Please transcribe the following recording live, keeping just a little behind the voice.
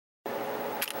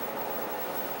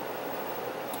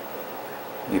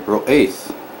April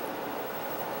 8th.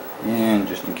 And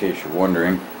just in case you're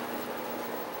wondering,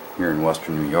 here in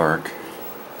western New York,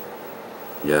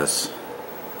 yes,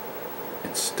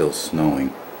 it's still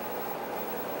snowing.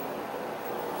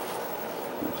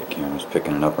 If the camera's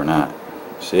picking it up or not.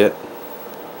 See it?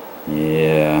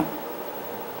 Yeah.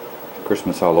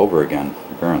 Christmas all over again,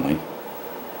 apparently.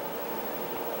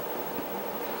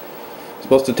 It's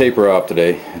supposed to taper off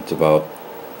today. It's about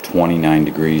 29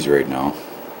 degrees right now.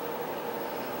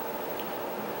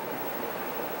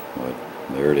 But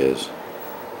there it is.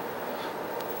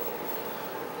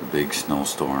 The big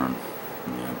snowstorm.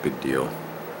 Yeah, big deal.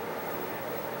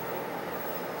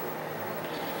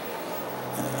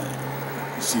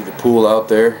 You see the pool out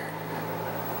there?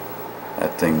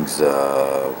 That thing's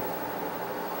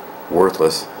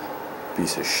worthless.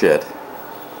 Piece of shit.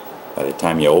 By the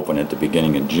time you open it at the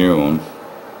beginning of June,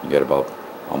 you got about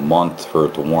a month for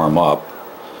it to warm up.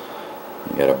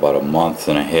 You got about a month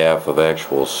and a half of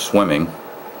actual swimming,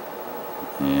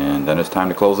 and then it's time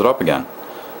to close it up again.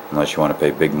 Unless you want to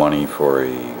pay big money for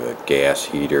a gas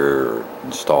heater, or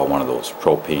install one of those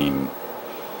propane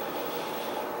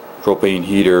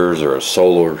heaters or a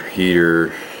solar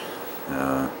heater.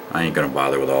 I ain't gonna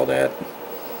bother with all that.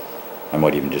 I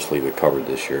might even just leave it covered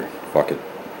this year. Fuck it.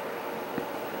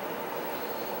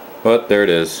 But there it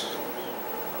is.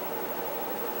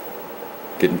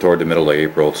 Getting toward the middle of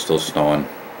April, it's still snowing.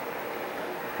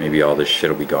 Maybe all this shit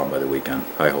will be gone by the weekend.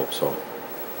 I hope so.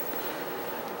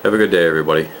 Have a good day,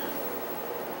 everybody.